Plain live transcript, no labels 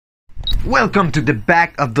Welcome to the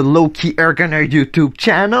back of the Low-Key Airgunner YouTube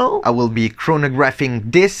channel. I will be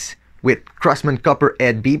chronographing this with Craftsman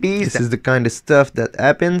Copperhead BBs. This is the kind of stuff that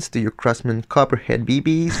happens to your Craftsman Copperhead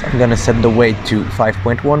BBs. I'm gonna set the weight to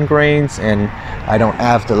 5.1 grains and I don't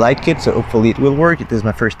have the light kit, so hopefully it will work. It is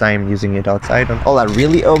my first time using it outside. And all I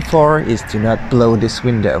really hope for is to not blow this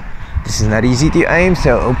window. This is not easy to aim,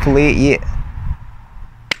 so hopefully, yeah.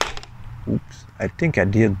 Oops, I think I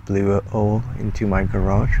did blow a hole into my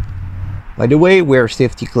garage. By the way, wear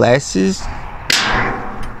safety glasses.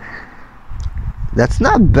 That's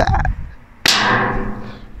not bad.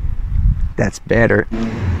 That's better.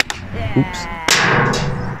 Oops.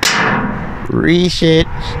 Reshit.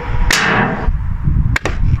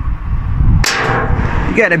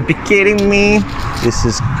 You gotta be kidding me. This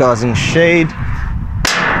is causing shade.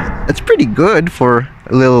 That's pretty good for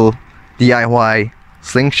a little DIY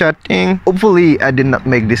slingshot thing. Hopefully I did not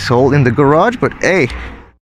make this hole in the garage, but hey,